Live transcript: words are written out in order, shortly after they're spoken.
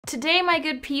Today, my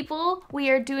good people, we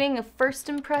are doing a first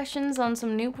impressions on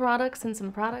some new products and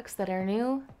some products that are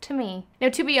new to me. Now,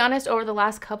 to be honest, over the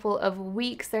last couple of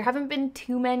weeks, there haven't been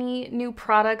too many new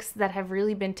products that have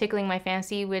really been tickling my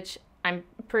fancy, which I'm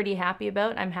pretty happy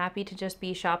about. I'm happy to just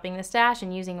be shopping the stash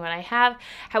and using what I have.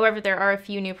 However, there are a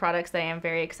few new products that I am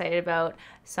very excited about.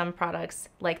 Some products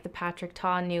like the Patrick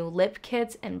Ta new lip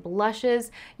kits and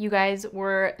blushes. You guys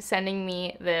were sending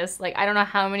me this, like, I don't know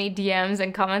how many DMs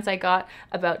and comments I got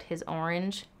about his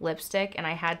orange lipstick, and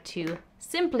I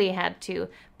simply had to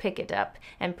pick it up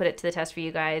and put it to the test for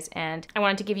you guys. And I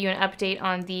wanted to give you an update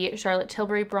on the Charlotte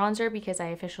Tilbury bronzer because I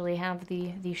officially have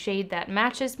the shade that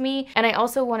matches me. And I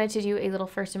also wanted to do a little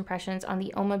first impressions on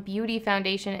the Uoma Beauty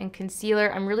foundation and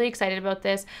concealer. I'm really excited about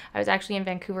this. I was actually in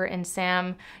Vancouver and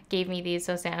Sam gave me these.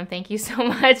 So Sam, thank you so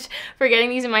much for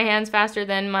getting these in my hands faster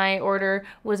than my order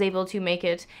was able to make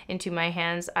it into my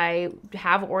hands. I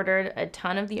have ordered a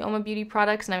ton of the Uoma Beauty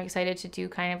products and I'm excited to do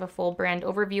kind of a full brand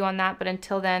overview on that. But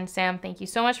until then, Sam, thank you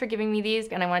so much for giving me these,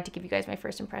 and I wanted to give you guys my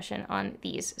first impression on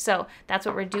these. So that's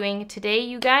what we're doing today,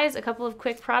 you guys. A couple of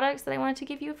quick products that I wanted to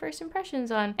give you first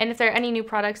impressions on. And if there are any new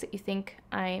products that you think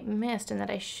I missed and that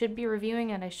I should be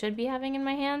reviewing and I should be having in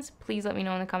my hands, please let me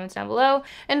know in the comments down below.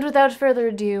 And without further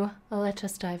ado, let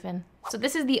us dive in. So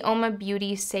this is the Uoma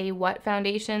Beauty Say What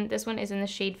foundation. This one is in the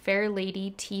shade Fair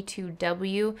Lady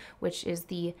T2W, which is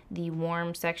the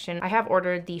warm section. I have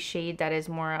ordered the shade that is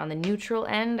more on the neutral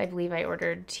end. I believe I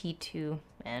ordered T2N.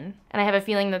 And I have a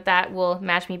feeling that that will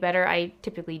match me better. I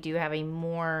typically do have a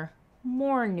more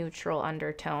neutral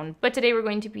undertone, but today we're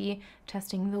going to be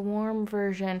testing the warm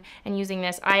version and using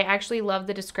this. I actually love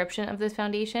the description of this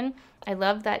foundation. I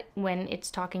love that when it's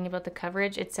talking about the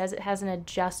coverage, it says it has an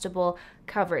adjustable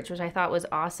coverage, which I thought was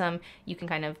awesome. You can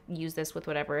kind of use this with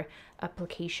whatever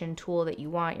application tool that you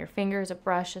want, your fingers, a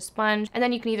brush, a sponge, and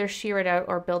then you can either sheer it out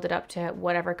or build it up to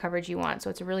whatever coverage you want.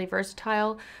 So it's a really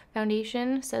versatile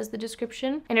foundation, says the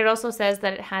description. And it also says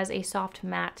that it has a soft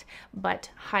matte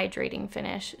but hydrating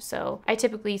finish. So I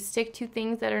typically stick to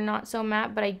things that are not so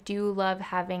matte, but I do love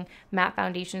having matte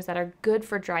foundations that are good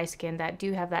for dry skin, that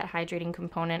do have that hydrating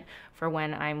component for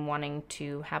when I'm wanting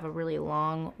to have a really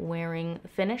long wearing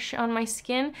finish on my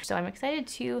skin. So I'm excited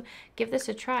to give this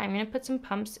a try. I'm gonna put some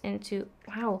pumps into,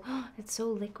 wow, it's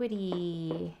so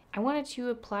liquidy. I wanted to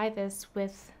apply this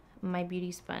with my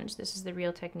beauty sponge. This is the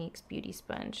Real Techniques beauty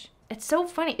sponge. It's so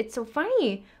funny, it's so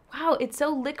funny. Wow, it's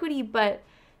so liquidy, but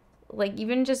like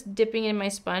even just dipping in my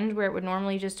sponge where it would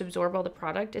normally just absorb all the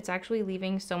product, it's actually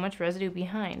leaving so much residue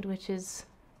behind, which is,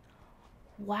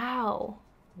 wow.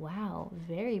 Wow,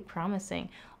 very promising.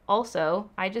 Also,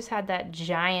 I just had that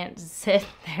giant zit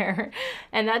there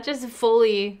and that just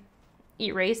fully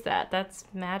erased that. That's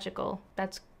magical.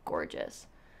 That's gorgeous.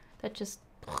 That's just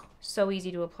so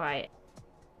easy to apply.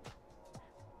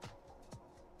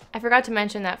 I forgot to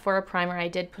mention that for a primer, I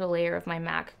did put a layer of my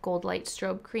MAC Gold Light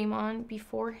Strobe Cream on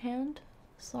beforehand.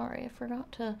 Sorry, I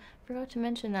forgot to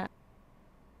mention that.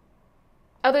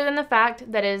 Other than the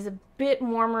fact that it is a bit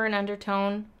warmer in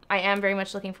undertone, I am very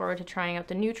much looking forward to trying out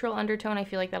the neutral undertone. I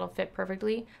feel like that'll fit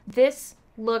perfectly. This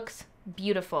looks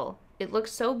beautiful. It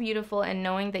looks so beautiful, and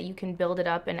knowing that you can build it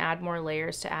up and add more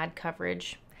layers to add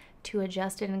coverage, to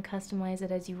adjust it and customize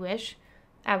it as you wish,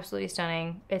 absolutely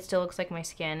stunning. It still looks like my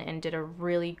skin and did a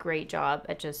really great job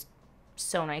at just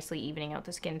so nicely evening out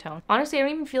the skin tone. Honestly, I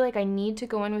don't even feel like I need to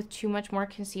go in with too much more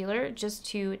concealer just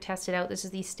to test it out. This is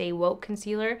the Stay Woke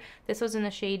concealer. This was in the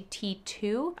shade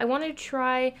T2. I want to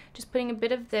try just putting a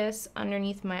bit of this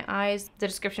underneath my eyes. The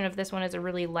description of this one is a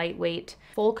really lightweight,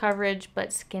 full coverage,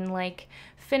 but skin-like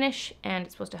finish, and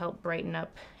it's supposed to help brighten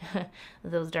up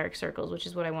those dark circles, which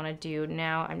is what I want to do.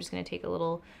 Now I'm just going to take a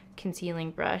little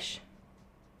concealing brush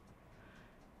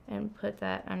and put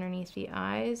that underneath the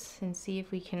eyes and see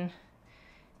if we can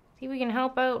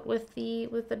help out with the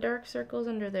dark circles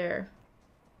under there.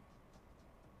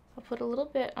 I'll put a little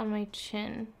bit on my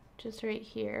chin, just right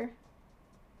here,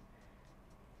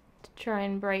 to try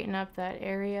and brighten up that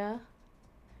area,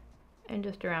 and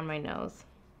just around my nose.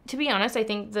 To be honest, I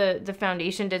think the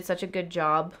foundation did such a good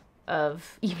job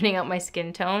of evening out my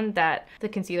skin tone that the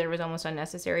concealer was almost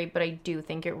unnecessary, but I do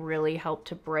think it really helped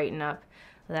to brighten up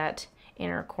that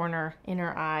inner corner,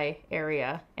 inner eye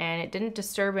area, and it didn't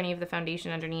disturb any of the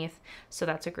foundation underneath, so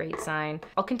that's a great sign.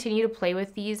 I'll continue to play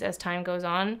with these as time goes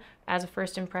on. As a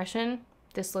first impression,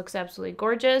 this looks absolutely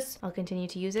gorgeous. I'll continue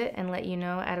to use it and let you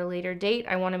know at a later date.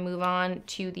 I want to move on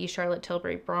to the Charlotte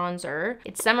Tilbury bronzer.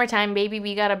 It's summertime, baby.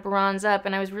 We gotta bronze up,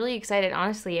 and I was really excited,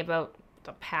 honestly, about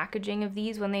the packaging of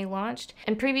these when they launched.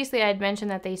 And previously I had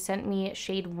mentioned that they sent me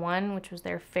shade 1, which was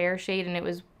their fair shade, and it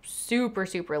was super,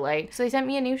 super light. So they sent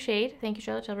me a new shade. Thank you,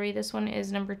 Charlotte Tilbury. This one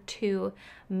is number 2,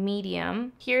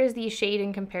 medium. Here is the shade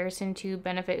in comparison to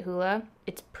Benefit Hoola.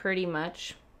 It's pretty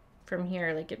much from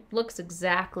here, like it looks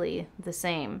exactly the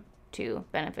same to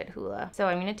Benefit Hoola. So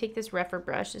I'm gonna take this Refer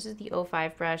brush. This is the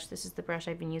 05 brush. This is the brush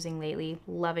I've been using lately.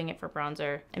 Loving it for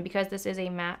bronzer. And because this is a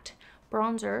matte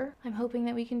bronzer, I'm hoping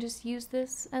that we can just use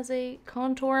this as a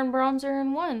contour and bronzer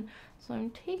in one. So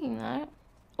I'm taking that.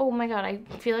 Oh my god, I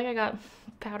feel like I got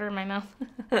powder in my mouth.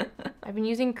 I've been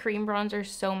using cream bronzer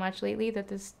so much lately that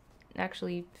this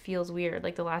actually feels weird.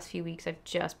 Like the last few weeks I've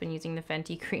just been using the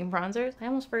Fenty cream bronzers. I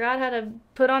almost forgot how to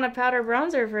put on a powder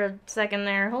bronzer for a second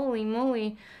there. Holy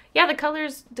moly. Yeah, the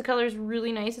color's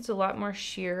really nice. It's a lot more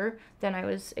sheer than I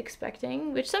was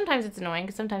expecting, which sometimes it's annoying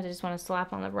because sometimes I just want to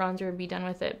slap on the bronzer and be done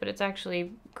with it, but it's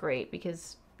actually great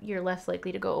because you're less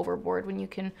likely to go overboard when you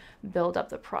can build up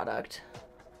the product.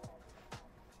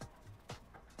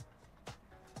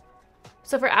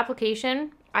 So for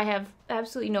application, I have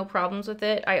absolutely no problems with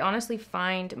it. I honestly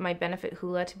find my Benefit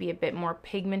Hoola to be a bit more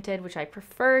pigmented, which I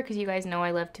prefer because you guys know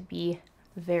I love to be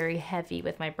very heavy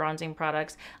with my bronzing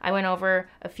products. I went over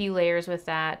a few layers with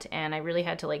that and I really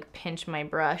had to like pinch my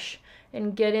brush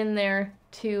and get in there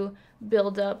to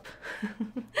build up,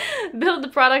 build the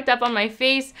product up on my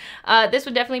face. This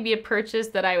would definitely be a purchase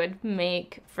that I would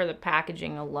make for the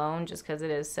packaging alone just because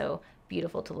it is so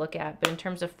beautiful to look at. But in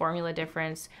terms of formula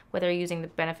difference, whether you're using the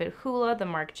Benefit Hoola, the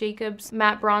Marc Jacobs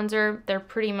matte bronzer, they're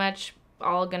pretty much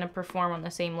all gonna perform on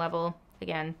the same level.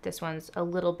 Again, this one's a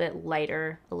little bit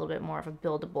lighter, a little bit more of a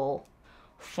buildable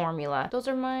formula. Those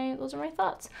are my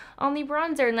thoughts on the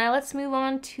bronzer. Now let's move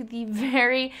on to the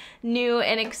very new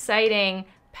and exciting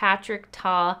Patrick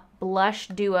Ta blush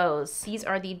duos. These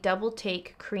are the double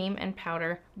take cream and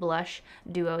powder blush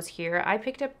duos here. I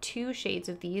picked up 2 shades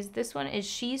of these. This one is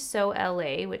She's So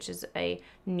LA, which is a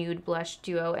nude blush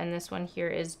duo, and this one here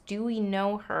is Do We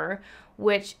Know Her,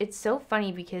 which it's so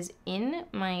funny because in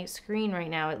my screen right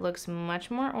now it looks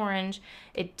much more orange.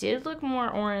 It did look more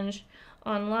orange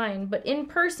online, but in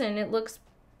person it looks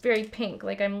very pink.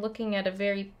 Like I'm looking at a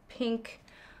very pink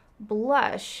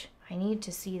blush. I need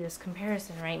to see this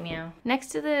comparison right now. Next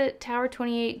to the Tower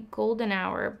 28 Golden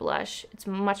Hour blush, it's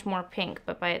much more pink,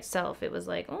 but by itself it was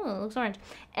like, oh, it looks orange.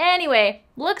 Anyway,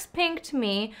 looks pink to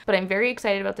me, but I'm very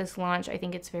excited about this launch. I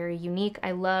think it's very unique.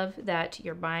 I love that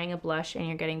you're buying a blush and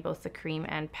you're getting both the cream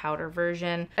and powder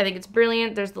version. I think it's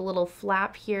brilliant. There's the little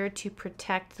flap here to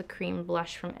protect the cream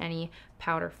blush from any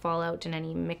powder fallout and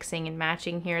any mixing and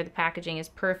matching here. The packaging is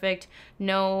perfect.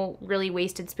 No really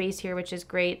wasted space here, which is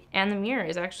great. And the mirror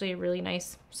is actually a really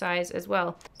nice size as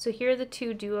well. So here are the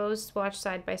 2 duos swatched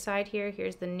side by side here.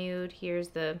 Here's the nude, here's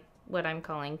the what I'm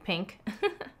calling pink.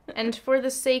 And for the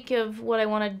sake of what I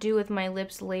want to do with my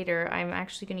lips later, I'm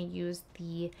actually going to use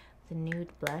the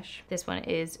nude blush. This one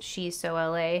is She's So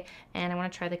LA, and I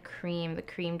want to try the cream. The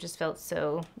cream just felt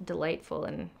so delightful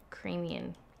and creamy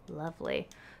and lovely.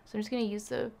 So I'm just going to use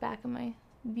the back of my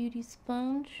beauty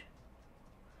sponge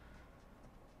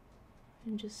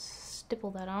and just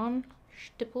stipple that on.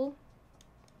 Stipple,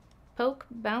 poke,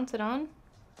 bounce it on.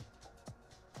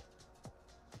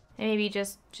 And maybe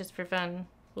just for fun,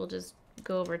 we'll just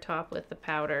go over top with the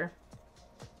powder.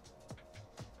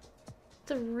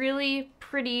 It's a really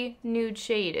pretty nude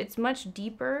shade. It's much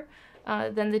deeper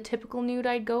than the typical nude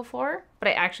I'd go for, but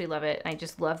I actually love it. I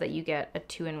just love that you get a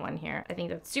 2-in-1 here. I think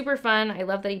that's super fun. I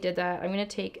love that he did that. I'm gonna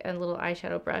take a little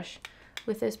eyeshadow brush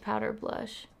with this powder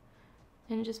blush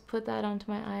and just put that onto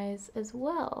my eyes as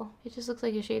well. It just looks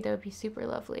like a shade that would be super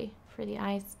lovely for the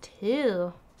eyes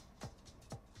too.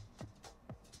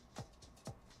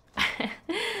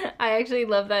 I actually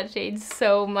love that shade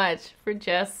so much for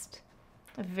just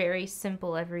a very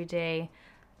simple everyday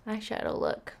eyeshadow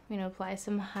look. I'm going to apply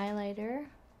some highlighter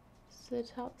to the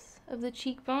tops of the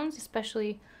cheekbones,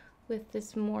 especially with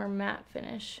this more matte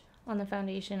finish on the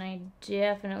foundation. I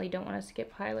definitely don't want to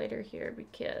skip highlighter here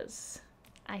because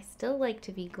I still like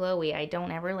to be glowy. I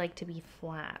don't ever like to be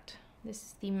flat. This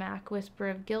is the MAC Whisper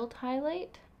of Guilt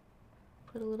highlight.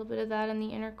 Put a little bit of that in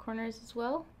the inner corners as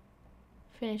well.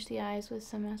 Finish the eyes with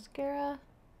some mascara.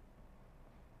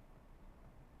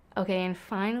 Okay, and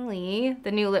finally,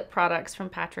 the new lip products from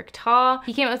Patrick Ta.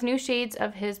 He came out with new shades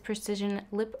of his Precision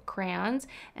Lip Crayons,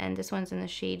 and this one's in the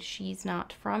shade She's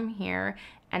Not From Here.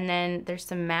 And then there's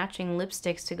some matching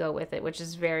lipsticks to go with it, which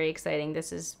is very exciting.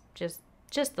 This is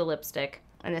just the lipstick,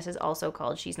 and this is also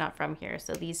called She's Not From Here.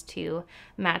 So these two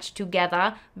match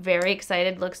together. Very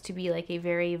excited. Looks to be like a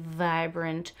very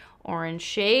vibrant orange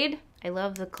shade. I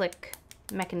love the click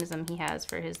mechanism he has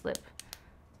for his lip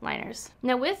liners.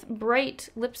 Now with bright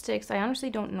lipsticks, I honestly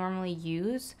don't normally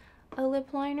use a lip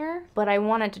liner, but I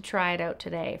wanted to try it out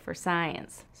today for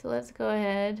science. So let's go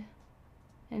ahead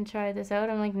and try this out.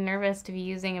 I'm like nervous to be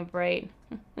using a bright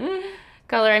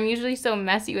color. I'm usually so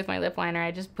messy with my lip liner.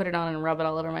 I just put it on and rub it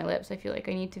all over my lips. I feel like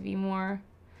I need to be more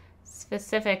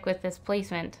specific with this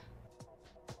placement.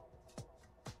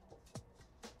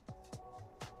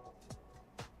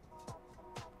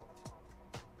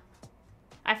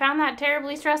 I found that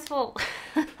terribly stressful.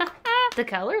 The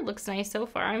color looks nice so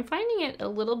far. I'm finding it a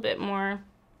little bit more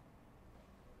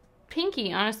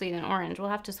pinky, honestly, than orange. We'll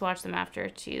have to swatch them after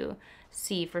to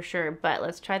see for sure, but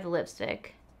let's try the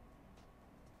lipstick.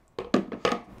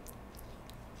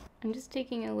 I'm just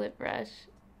taking a lip brush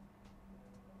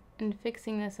and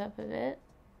fixing this up a bit.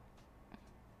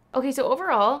 Okay, so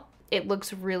overall, it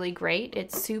looks really great.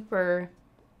 It's super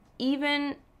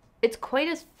even. It's quite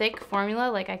a thick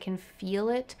formula, like I can feel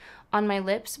it on my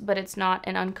lips, but it's not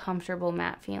an uncomfortable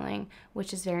matte feeling,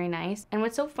 which is very nice. And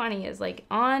what's so funny is like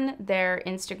on their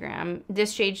Instagram,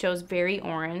 this shade shows very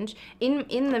orange.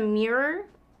 In the mirror,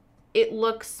 it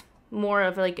looks more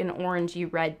of like an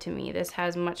orangey red to me. This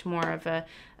has much more of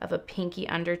a pinky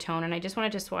undertone, and I just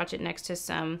wanted to swatch it next to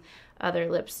some other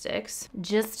lipsticks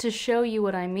just to show you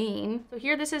what I mean. So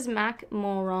here, this is MAC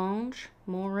Morange.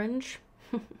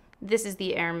 This is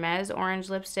the Hermes orange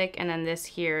lipstick, and then this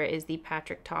here is the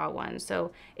Patrick Ta one. So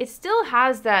it still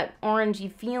has that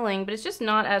orangey feeling, but it's just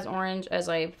not as orange as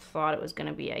I thought it was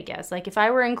gonna be, I guess. Like if I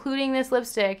were including this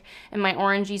lipstick in my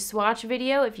orangey swatch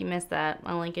video, if you missed that,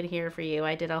 I'll link it here for you.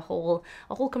 I did a whole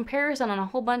comparison on a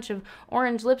whole bunch of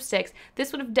orange lipsticks.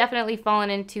 This would have definitely fallen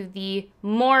into the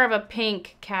more of a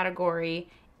pink category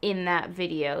in that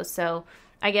video. So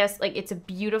I guess like it's a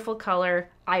beautiful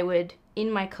color. I would, in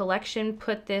my collection,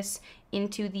 put this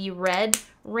into the red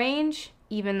range,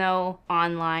 even though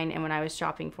online and when I was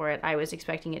shopping for it, I was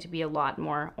expecting it to be a lot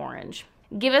more orange.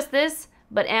 Give us this,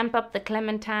 but amp up the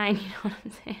clementine, you know what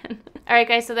I'm saying? All right,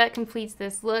 guys, so that completes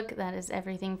this look. That is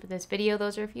everything for this video.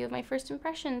 Those are a few of my first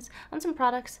impressions on some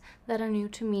products that are new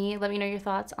to me. Let me know your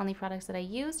thoughts on the products that I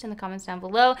used in the comments down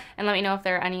below, and let me know if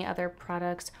there are any other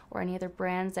products or any other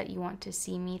brands that you want to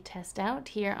see me test out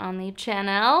here on the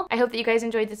channel. I hope that you guys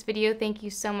enjoyed this video. Thank you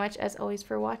so much, as always,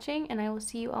 for watching, and I will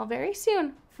see you all very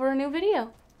soon for a new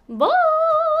video.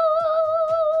 Bye!